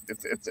where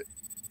it's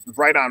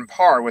right on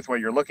par with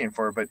what you're looking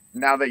for, but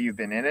now that you've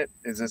been in it,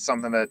 is this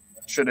something that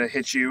should have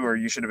hit you or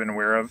you should have been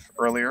aware of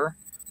earlier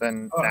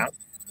than now?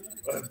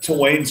 To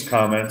Wayne's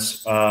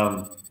comments,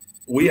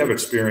 we have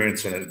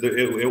experience in it.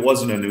 It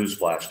wasn't a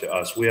newsflash to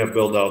us. We have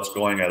build-outs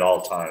going at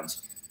all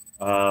times.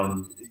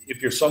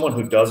 If you're someone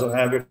who doesn't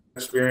have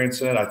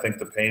experience in it, I think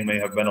the pain may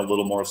have been a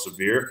little more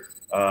severe.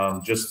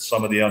 Just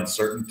some of the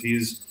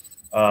uncertainties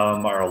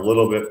are a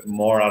little bit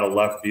more out of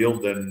left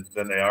field than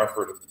they are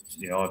for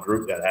a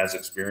group that has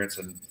experience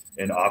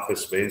in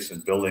office space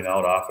and building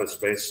out office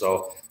space.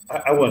 So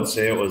I wouldn't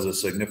say it was a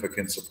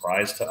significant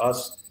surprise to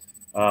us.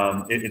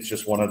 it's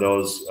just one of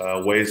those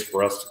ways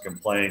for us to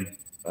complain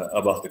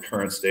about the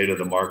current state of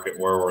the market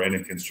where we're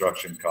in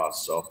construction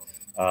costs. So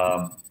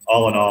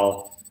all in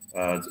all,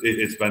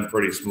 it's been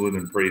pretty smooth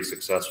and pretty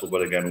successful.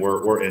 But again,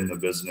 we're in the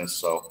business,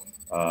 so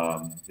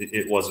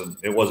it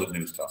wasn't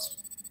news to us.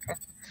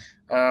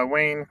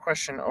 Wayne,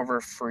 question over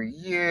for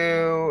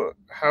you.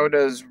 How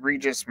does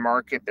Regus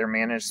market their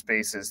managed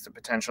spaces to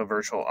potential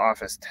virtual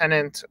office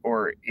tenant,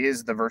 or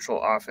is the virtual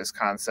office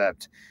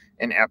concept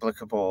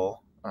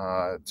inapplicable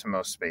to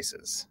most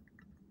spaces?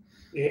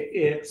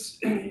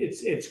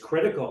 It's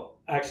critical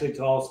actually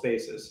to all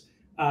spaces.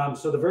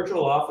 So the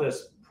virtual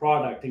office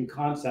product and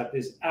concept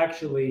is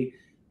actually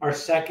our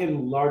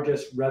second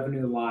largest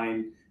revenue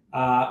line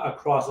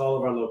across all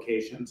of our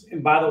locations.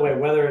 And by the way,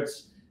 whether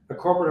it's a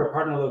corporate or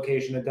partner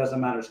location, it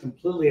doesn't matter. It's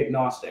completely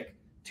agnostic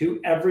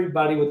to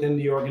everybody within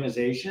the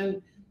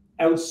organization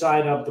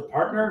outside of the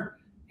partner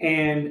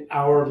and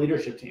our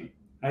leadership team,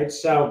 right?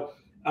 So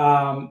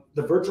the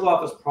virtual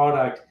office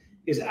product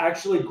is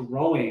actually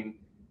growing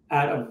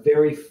at a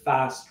very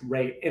fast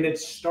rate. And it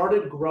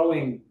started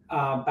growing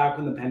back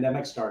when the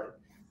pandemic started.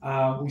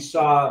 We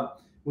saw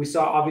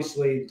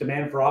obviously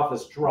demand for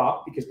office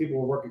drop because people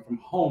were working from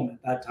home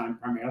at that time,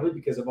 primarily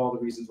because of all the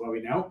reasons why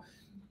we know.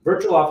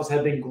 Virtual office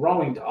had been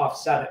growing to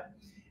offset it.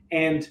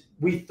 And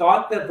we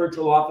thought that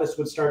virtual office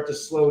would start to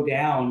slow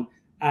down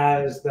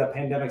as the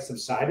pandemic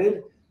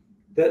subsided.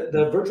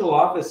 The virtual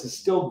office is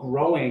still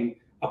growing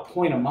a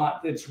point a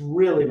month. It's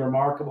really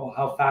remarkable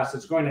how fast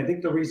it's growing. I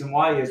think the reason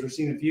why is we're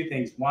seeing a few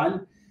things.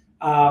 One,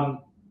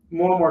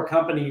 more and more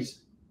companies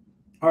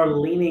are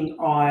leaning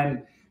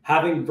on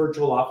having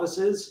virtual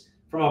offices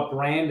from a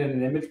brand and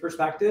an image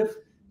perspective.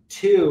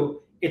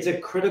 Two, it's a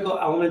critical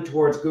element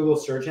towards Google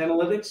search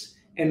analytics.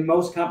 And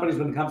most companies,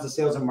 when it comes to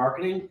sales and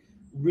marketing,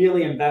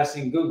 really invest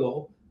in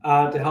Google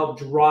to help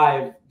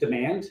drive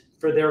demand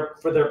for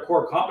their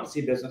core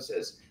competency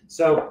businesses.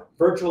 So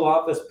virtual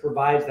office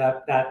provides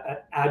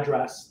that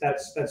address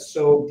that's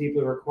so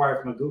deeply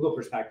required from a Google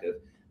perspective.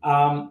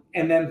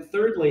 And then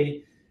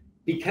thirdly,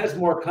 because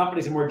more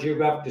companies are more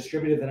geographic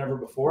distributed than ever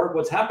before,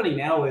 what's happening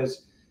now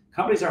is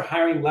companies are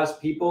hiring less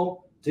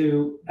people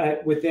to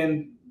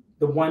within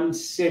the one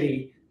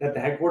city that the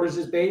headquarters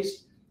is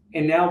based.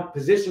 And now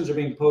positions are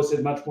being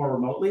posted much more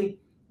remotely,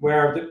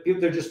 where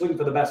they're just looking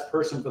for the best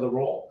person for the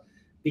role.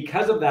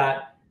 Because of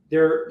that,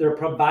 they're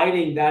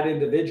providing that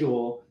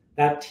individual,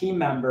 that team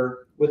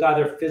member, with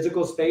either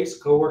physical space,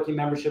 co-working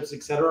memberships,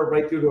 et cetera,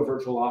 right through to a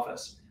virtual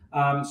office.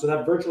 So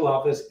that virtual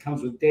office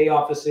comes with day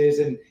offices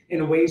and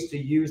in ways to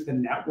use the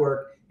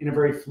network in a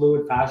very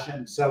fluid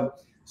fashion. So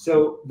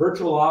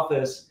virtual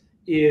office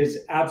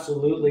is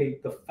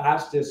absolutely the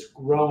fastest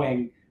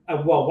growing,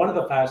 one of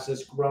the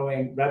fastest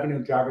growing revenue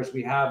drivers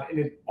we have, and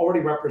it already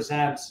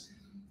represents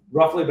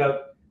roughly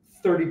about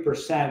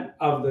 30%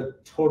 of the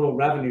total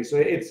revenue. So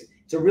it's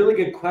a really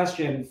good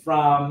question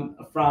from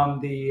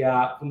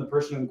the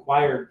person who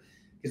inquired.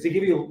 Because to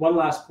give you one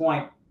last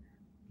point,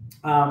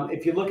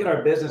 if you look at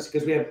our business,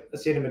 because we have a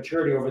state of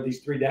maturity over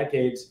these 3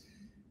 decades,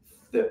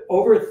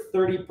 over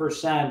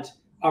 30%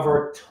 of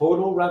our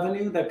total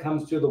revenue that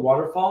comes through the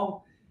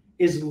waterfall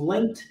is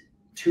linked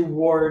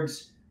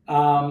towards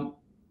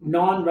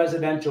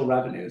non-residential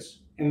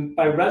revenues. And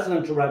by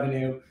residential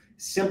revenue,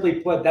 simply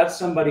put, that's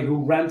somebody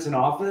who rents an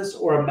office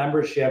or a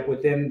membership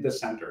within the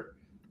center,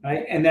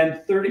 right? And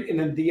then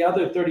the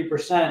other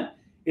 30%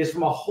 is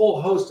from a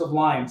whole host of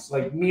lines,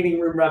 like meeting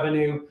room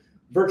revenue,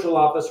 virtual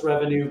office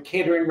revenue,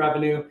 catering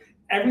revenue,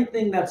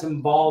 everything that's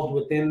involved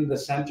within the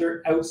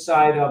center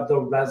outside of the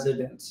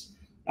residence.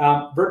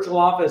 Virtual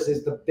office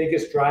is the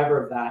biggest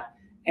driver of that.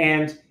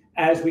 And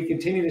as we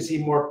continue to see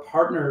more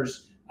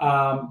partners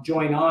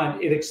join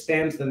on, it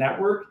expands the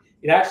network.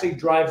 It actually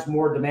drives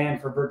more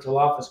demand for virtual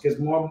office because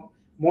more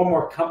and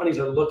more companies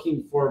are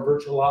looking for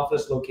virtual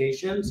office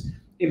locations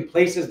in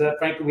places that,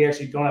 frankly, we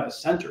actually don't have a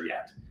center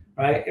yet,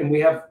 right? And we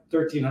have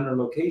 1,300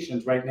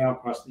 locations right now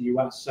across the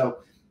U.S.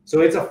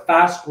 So it's a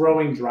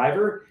fast-growing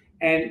driver,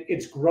 and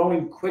it's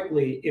growing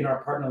quickly in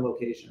our partner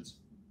locations.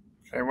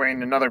 Okay,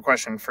 Wayne, another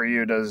question for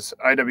you. Does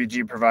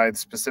IWG provide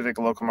specific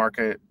local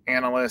market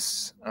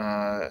analysis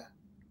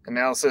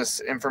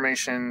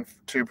information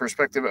to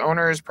prospective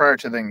owners prior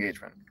to the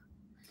engagement?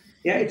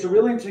 Yeah, it's a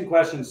really interesting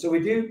question. So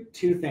we do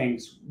 2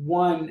 things.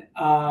 One,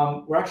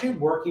 we're actually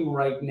working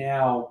right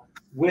now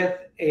with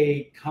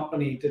a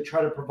company to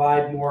try to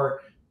provide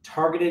more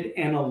targeted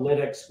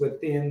analytics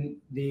within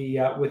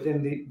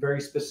the very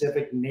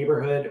specific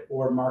neighborhood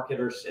or market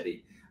or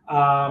city.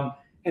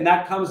 And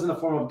that comes in the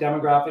form of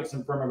demographics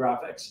and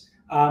firmographics,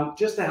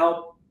 just to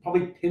help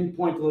probably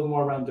pinpoint a little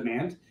more around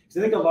demand. Because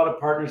I think a lot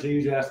of partners are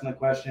usually asking the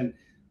question,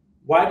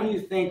 why do you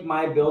think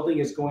my building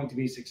is going to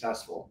be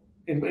successful?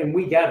 And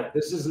we get it.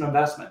 This is an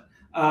investment.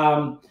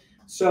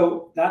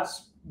 So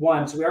that's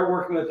one. So we are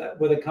working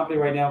with a company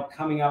right now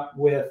coming up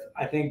with,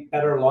 I think,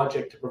 better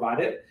logic to provide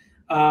it.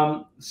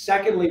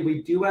 Secondly,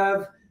 we do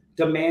have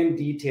demand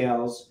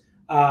details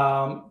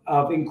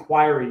of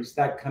inquiries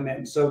that come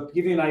in. So to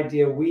give you an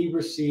idea, we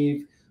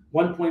receive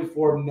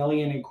 1.4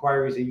 million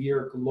inquiries a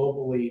year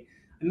globally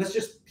and that's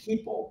just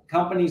people,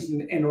 companies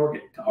and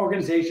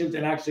organizations,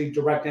 and actually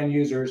direct end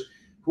users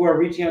who are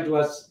reaching out to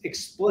us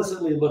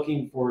explicitly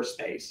looking for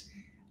space.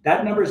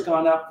 That number has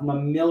gone up from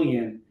 1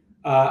 million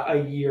a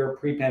year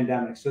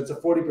pre-pandemic. So it's a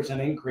 40%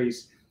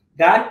 increase.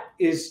 That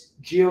is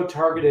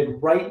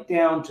geo-targeted right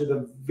down to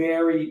the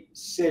very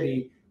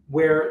city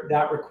where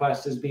that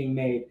request is being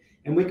made.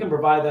 And we can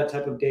provide that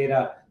type of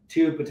data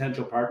to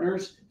potential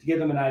partners to give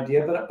them an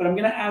idea. But I'm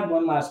going to add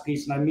one last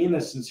piece, and I mean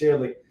this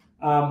sincerely.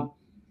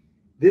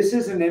 This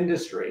is an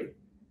industry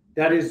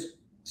that is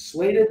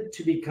slated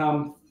to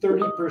become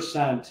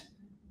 30%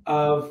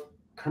 of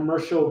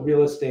commercial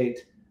real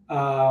estate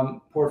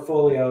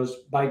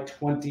portfolios by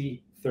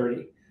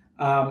 2030.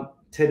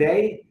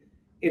 Today,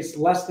 it's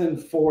less than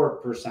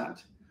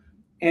 4%.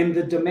 And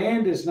the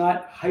demand is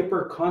not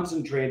hyper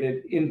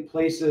concentrated in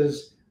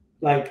places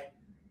like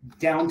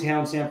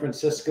downtown San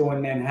Francisco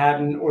and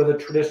Manhattan or the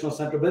traditional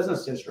central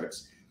business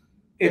districts.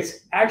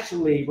 It's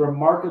actually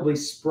remarkably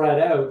spread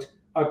out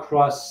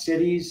across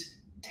cities,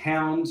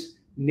 towns,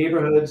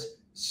 neighborhoods,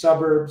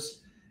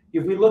 suburbs.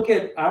 If we look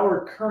at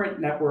our current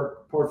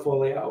network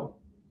portfolio,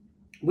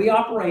 we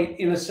operate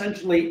in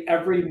essentially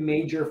every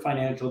major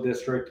financial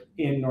district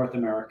in North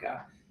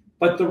America.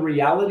 But the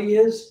reality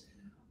is,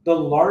 the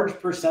large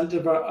percentage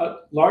of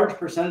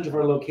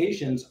our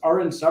locations are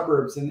in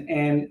suburbs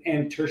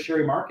and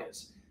tertiary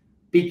markets,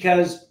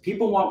 because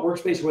people want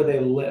workspace where they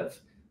live.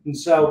 And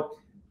so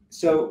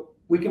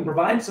we can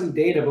provide some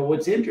data, but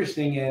what's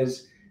interesting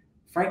is,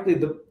 frankly,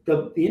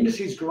 the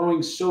industry is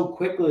growing so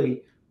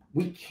quickly,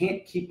 we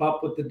can't keep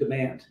up with the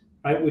demand,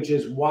 right? Which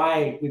is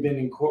why we've been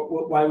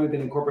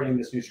incorporating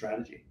this new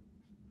strategy.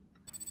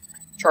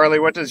 Charlie,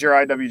 what does your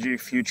IWG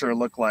future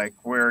look like?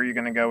 Where are you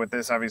going to go with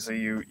this? Obviously,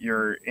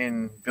 you're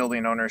in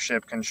building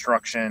ownership,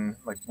 construction.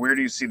 Like, where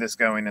do you see this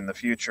going in the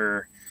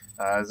future?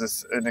 Is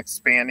this an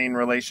expanding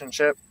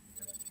relationship?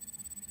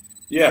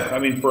 Yeah, I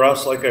mean, for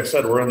us, like I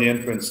said, we're in the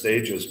infant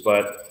stages,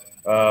 but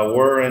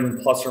we're in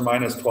plus or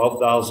minus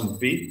 12,000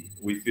 feet.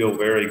 We feel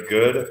very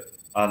good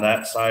on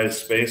that size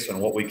space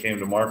and what we came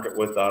to market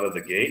with out of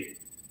the gate.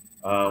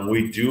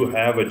 We do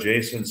have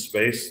adjacent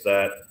space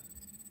that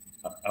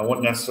I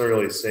wouldn't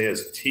necessarily say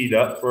is teed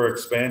up for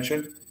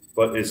expansion,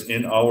 but is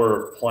in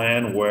our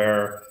plan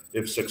where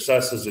if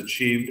success is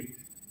achieved,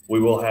 we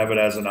will have it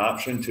as an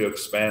option to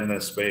expand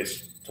this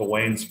space. To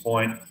Wayne's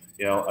point,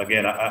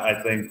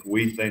 again,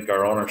 we think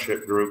our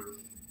ownership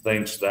group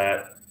thinks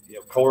that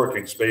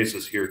co-working space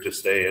is here to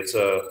stay. It's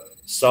a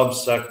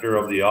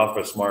subsector of the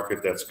office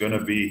market that's going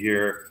to be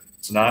here.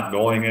 It's not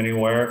going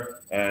anywhere.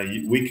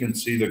 We can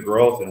see the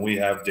growth, and we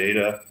have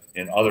data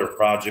in other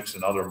projects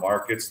and other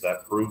markets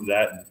that prove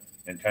that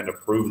and kind of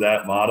prove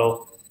that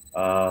model.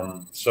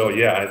 So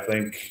yeah, I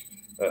think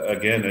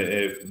again,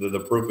 if the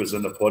proof is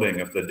in the pudding,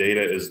 if the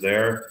data is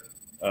there,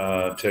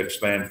 to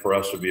expand for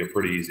us would be a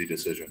pretty easy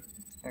decision.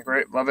 Okay,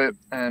 great, love it.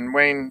 And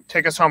Wayne,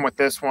 take us home with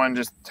this one.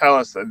 Just tell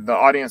us, the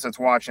audience that's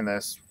watching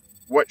this,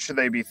 what should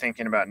they be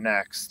thinking about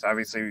next?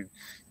 Obviously,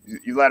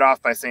 you led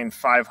off by saying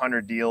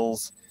 500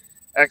 deals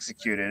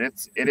executed.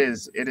 It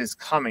is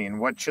coming.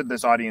 What should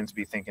this audience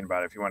be thinking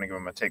about if you want to give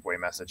them a takeaway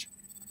message?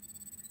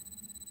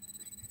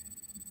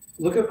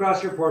 Look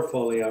across your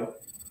portfolio,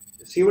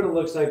 see what it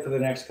looks like for the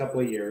next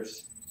couple of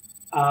years,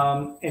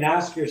 and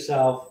ask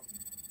yourself,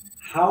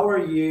 how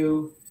are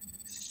you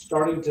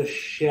starting to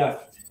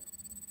shift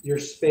your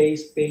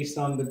space based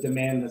on the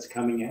demand that's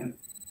coming in?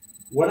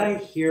 What I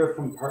hear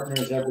from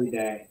partners every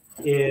day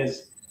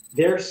is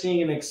they're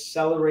seeing an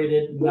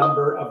accelerated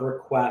number of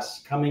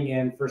requests coming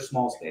in for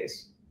small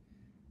space.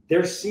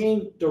 They're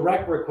seeing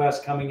direct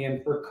requests coming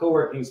in for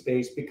co-working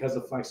space because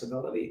of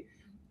flexibility.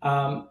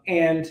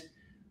 And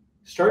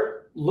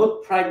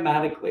look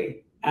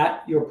pragmatically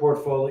at your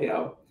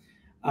portfolio,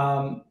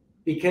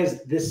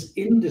 because this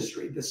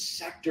industry, this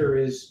sector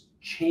is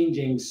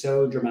changing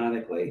so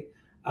dramatically.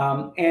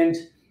 And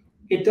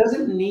it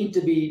doesn't need to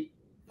be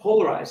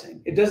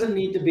polarizing. It doesn't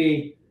need to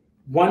be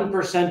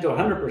 1% to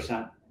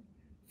 100%.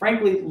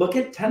 Frankly, look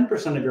at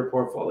 10% of your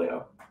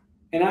portfolio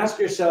and ask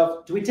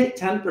yourself, do we take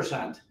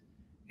 10%?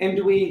 And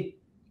do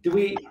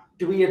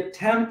we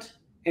attempt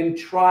and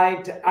try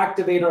to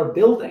activate our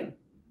building,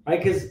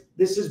 right? Because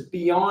this is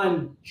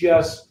beyond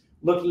just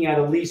looking at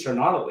a lease or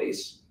not a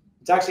lease.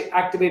 It's actually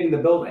activating the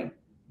building,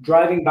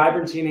 driving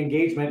vibrancy and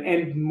engagement,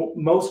 and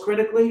most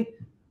critically,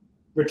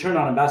 return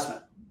on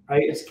investment,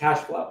 right? It's cash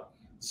flow.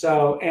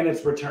 And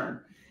it's return.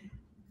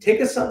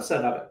 Take a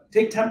subset of it,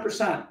 take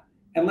 10%,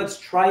 and let's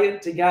try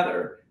it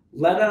together.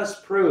 Let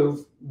us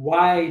prove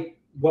why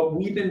what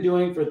we've been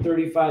doing for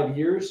 35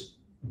 years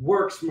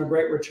works from a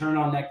great return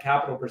on net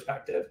capital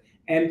perspective.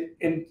 And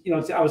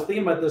I was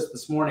thinking about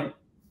this morning.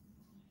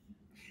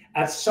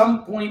 At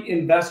some point,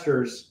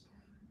 investors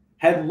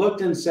had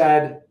looked and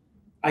said,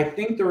 I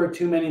think there are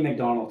too many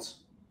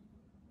McDonald's.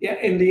 Yeah,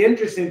 and the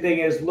interesting thing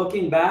is,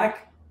 looking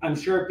back, I'm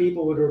sure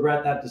people would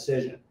regret that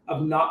decision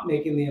of not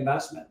making the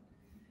investment.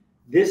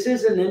 This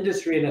is an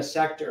industry and a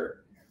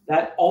sector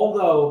that,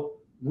 although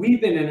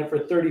we've been in it for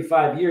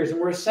 35 years, and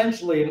we're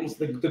essentially almost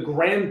the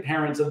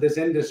grandparents of this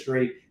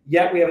industry,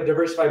 yet we have a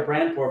diversified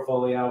brand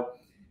portfolio.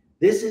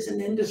 This is an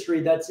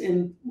industry that's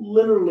in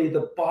literally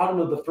the bottom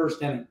of the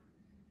first inning.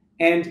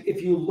 And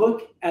if you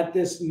look at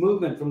this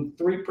movement from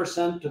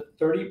 3% to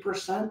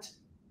 30%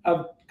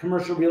 of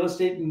commercial real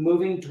estate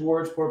moving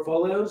towards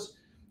portfolios,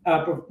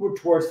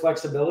 towards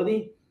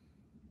flexibility,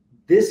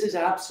 this is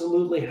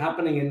absolutely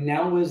happening. And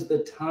now is the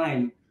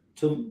time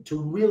to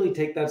really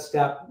take that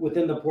step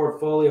within the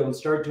portfolio and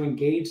start to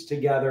engage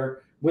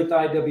together with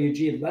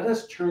IWG. Let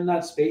us turn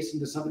that space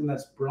into something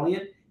that's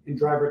brilliant and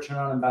drive return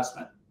on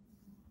investment.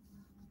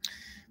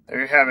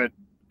 There you have it,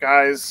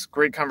 guys.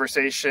 Great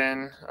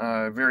conversation,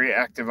 very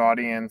active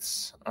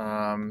audience.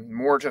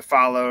 More to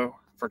follow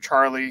for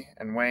Charlie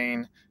and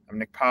Wayne. I'm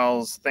Nick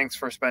Powles. Thanks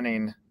for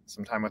spending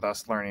some time with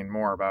us learning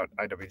more about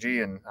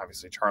IWG and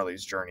obviously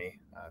Charlie's journey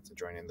to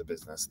joining the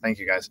business. Thank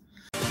you, guys.